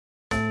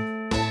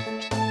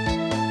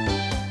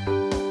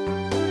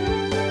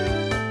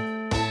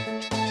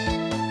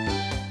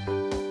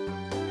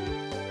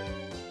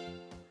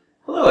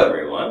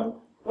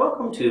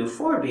Welcome to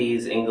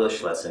ForB's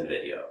English Lesson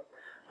video.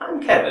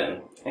 I'm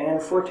Kevin,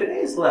 and for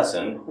today's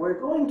lesson, we're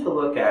going to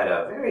look at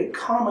a very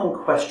common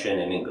question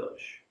in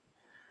English.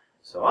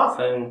 So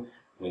often,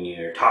 when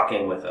you're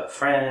talking with a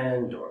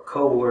friend or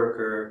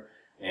coworker,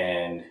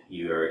 and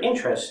you're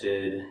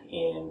interested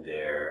in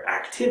their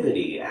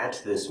activity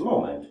at this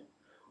moment,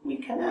 we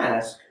can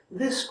ask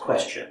this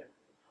question: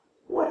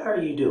 what are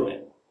you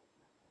doing?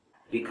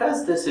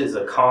 Because this is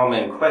a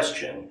common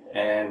question,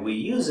 and we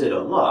use it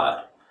a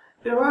lot,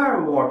 there are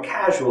more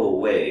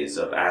casual ways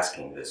of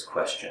asking this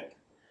question.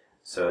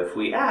 So if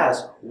we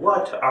ask,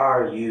 what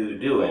are you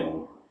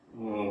doing?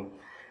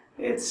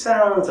 It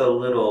sounds a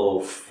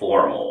little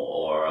formal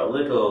or a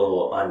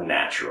little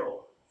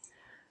unnatural.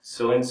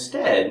 So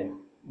instead,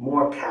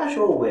 more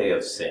casual way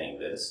of saying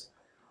this,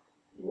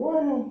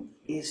 one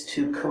is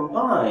to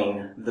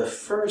combine the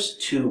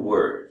first two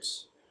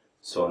words.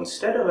 So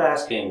instead of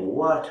asking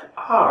what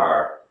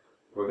are,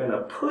 we're going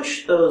to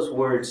push those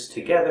words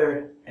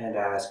together and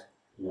ask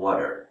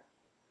water.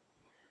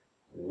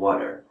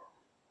 Water.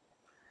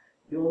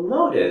 You'll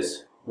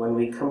notice when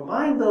we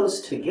combine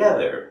those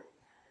together,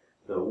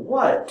 the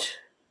what,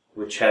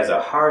 which has a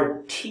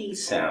hard T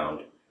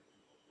sound,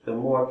 the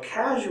more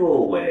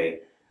casual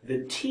way,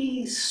 the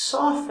T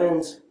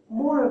softens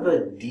more of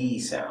a D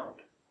sound.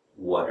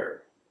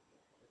 Water.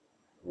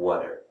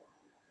 Water.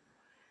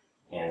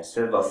 And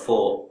instead of a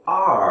full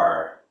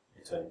R,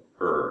 it's an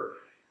er.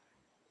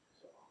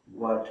 So,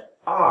 what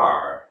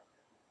are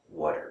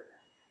water?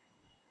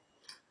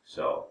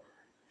 So,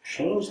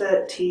 change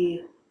that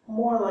T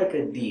more like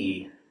a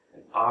D,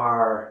 and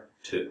R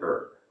to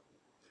er.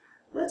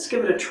 Let's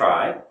give it a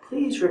try.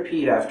 Please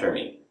repeat after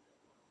me.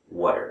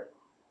 Water.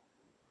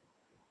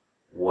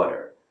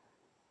 Water.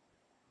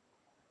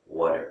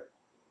 Water.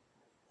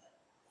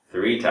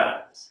 3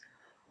 times.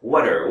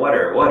 Water,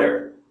 water,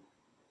 water.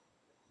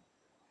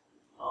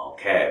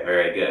 Okay,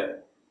 very good.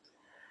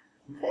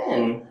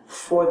 Then,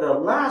 for the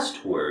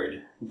last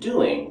word,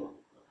 doing,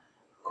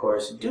 of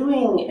course,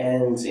 doing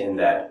ends in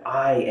that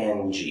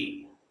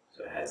ing,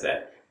 so it has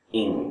that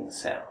ing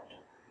sound.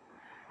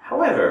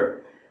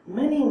 However,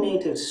 many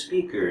native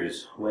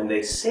speakers, when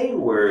they say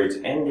words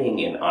ending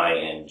in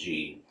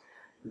ing,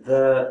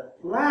 the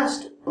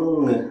last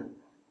ng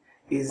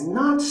is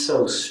not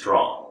so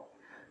strong.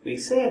 We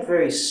say it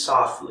very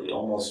softly,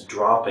 almost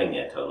dropping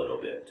it a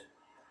little bit.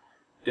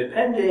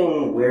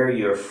 Depending where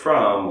you're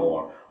from,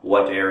 or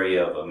what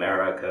area of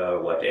America,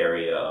 or what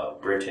area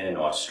of Britain,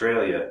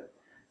 Australia,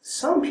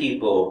 some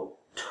people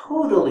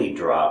totally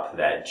drop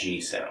that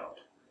G sound.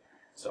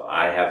 So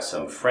I have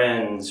some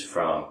friends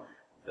from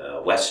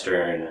the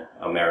Western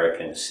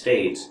American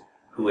states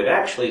who would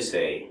actually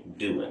say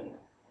doin'.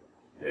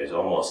 There's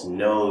almost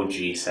no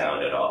G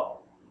sound at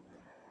all.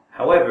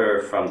 However,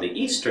 from the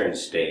Eastern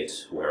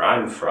states, where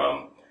I'm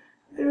from,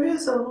 there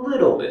is a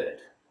little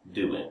bit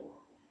doing.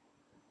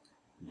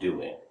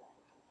 Doing.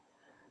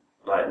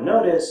 But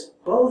notice,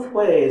 both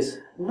ways,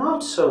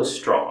 not so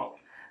strong.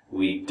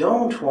 We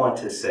don't want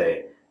to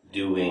say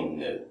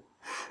doing.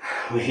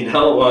 We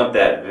don't want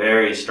that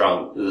very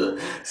strong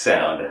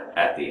sound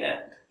at the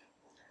end.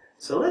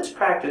 So let's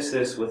practice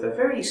this with a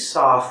very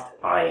soft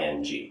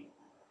ing.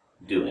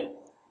 Doing.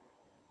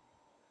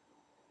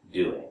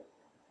 Doing.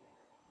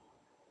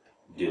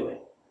 Doing.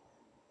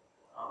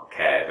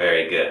 Okay,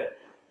 very good.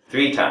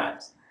 3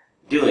 times.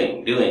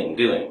 Doing, doing,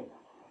 doing.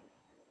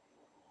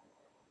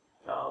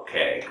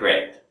 Okay,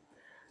 great.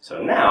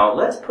 So now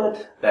let's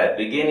put that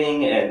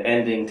beginning and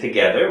ending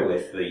together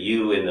with the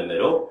U in the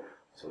middle.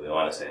 So we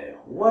want to say,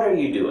 what are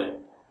you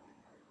doing?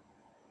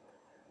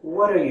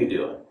 What are you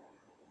doing?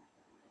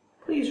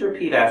 Please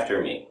repeat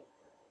after me.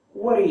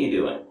 What are you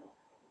doing?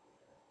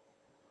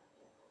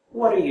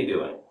 What are you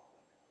doing?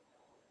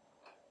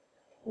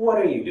 What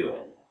are you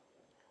doing?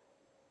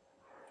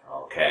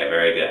 Okay,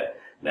 very good.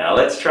 Now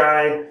let's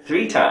try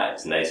 3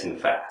 times, nice and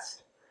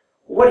fast.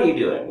 What are you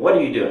doing? What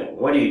are you doing?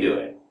 What are you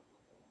doing?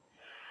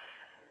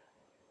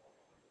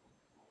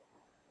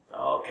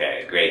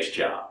 Okay, great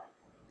job.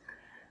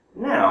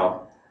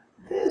 Now,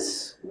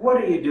 this what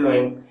are you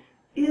doing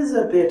is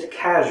a bit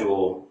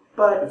casual,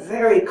 but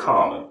very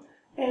common,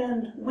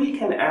 and we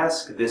can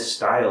ask this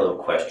style of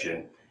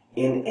question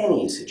in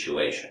any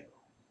situation.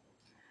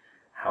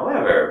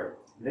 However,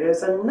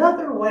 there's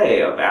another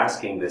way of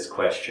asking this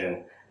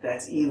question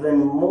that's even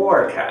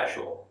more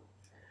casual.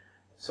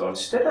 So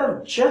instead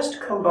of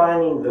just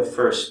combining the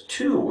first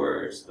 2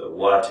 words, the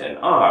what and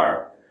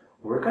are,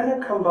 we're going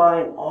to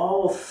combine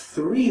all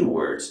 3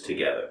 words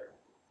together.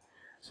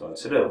 So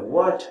instead of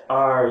what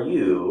are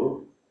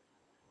you,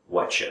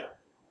 whatcha.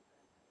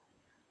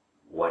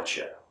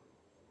 Whatcha.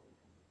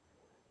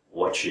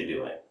 What you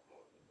doing?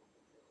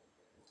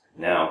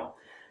 Now,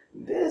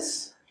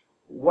 this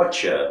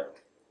whatcha,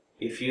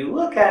 if you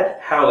look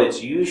at how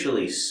it's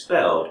usually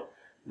spelled,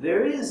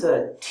 there is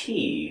a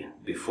T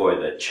before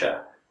the ch.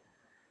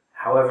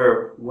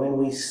 However, when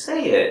we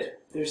say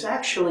it, there's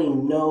actually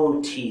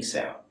no T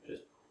sound.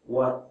 Just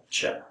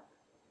whatcha.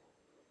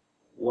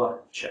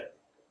 Whatcha.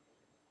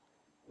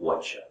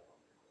 Whatcha.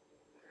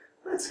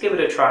 Let's give it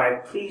a try.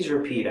 Please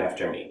repeat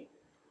after me.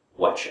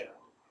 Whatcha?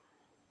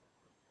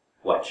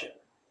 Whatcha?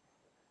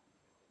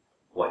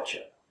 Whatcha?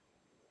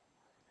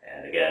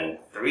 And again,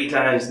 3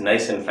 times,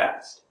 nice and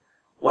fast.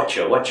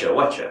 Whatcha, whatcha,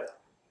 whatcha?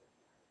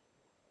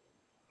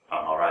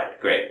 All right,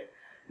 great.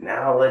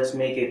 Now let's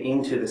make it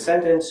into the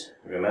sentence.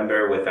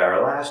 Remember, with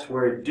our last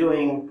word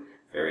doing,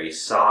 very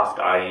soft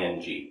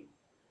ing.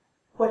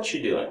 What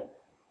you doing?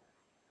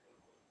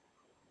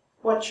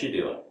 What you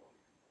doing?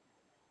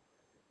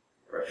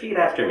 Repeat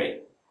after me.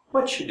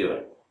 What you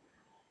doing?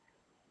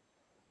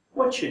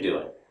 What you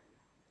doing?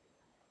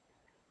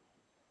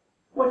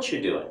 What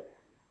you doing?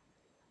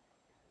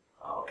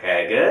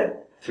 Okay, good.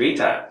 3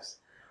 times.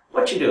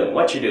 What you doing?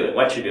 What you doing?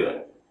 What you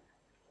doing?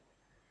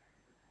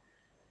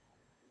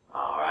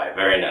 All right,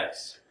 very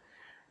nice.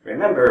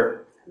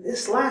 Remember,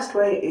 this last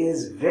way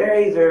is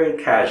very,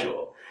 very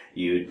casual.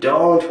 You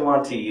don't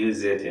want to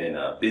use it in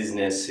a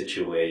business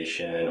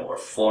situation or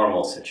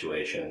formal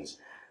situations.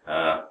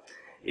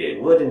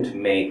 It wouldn't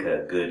make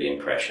a good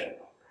impression.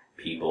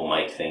 People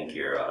might think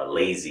you're a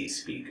lazy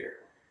speaker.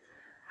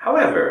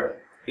 However,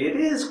 it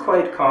is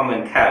quite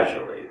common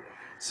casually,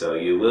 so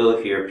you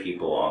will hear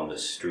people on the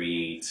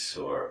streets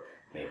or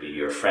maybe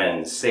your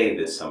friends say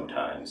this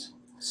sometimes.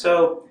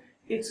 So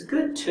it's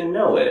good to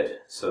know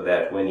it so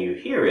that when you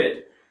hear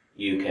it,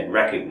 you can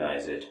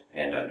recognize it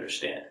and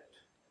understand it.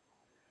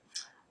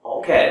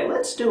 Okay,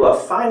 let's do a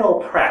final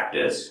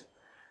practice.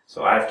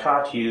 So I've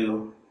taught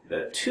you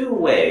the 2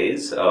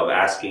 ways of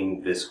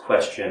asking this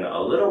question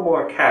a little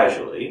more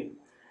casually.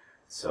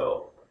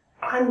 So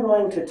I'm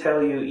going to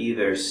tell you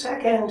either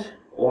second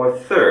or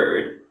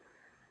third.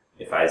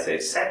 If I say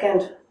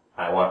second,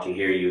 I want to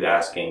hear you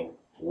asking,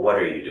 what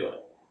are you doing?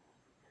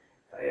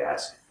 If I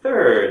ask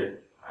third,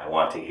 I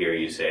want to hear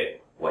you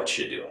say, what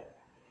you doing?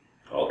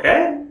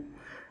 Okay?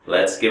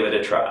 Let's give it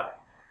a try.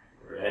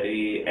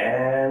 Ready,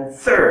 and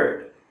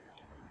third.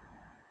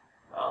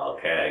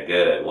 Okay,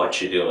 good.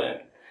 What you doing?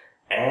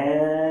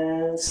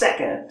 And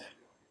second.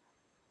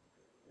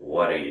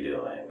 What are you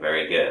doing?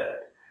 Very good.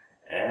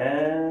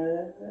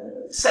 And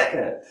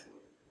second.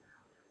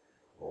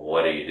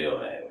 What are you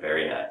doing?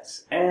 Very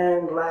nice.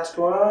 And last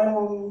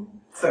one,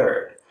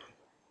 third.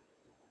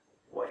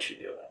 What you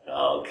doing?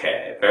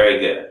 Okay, very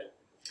good.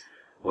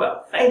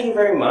 Well, thank you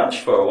very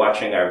much for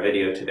watching our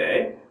video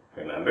today.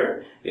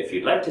 Remember, if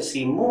you'd like to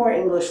see more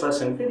English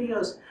lesson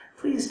videos,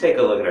 please take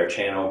a look at our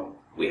channel.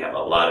 We have a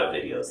lot of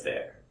videos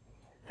there.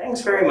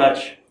 Thanks very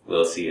much.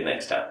 We'll see you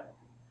next time.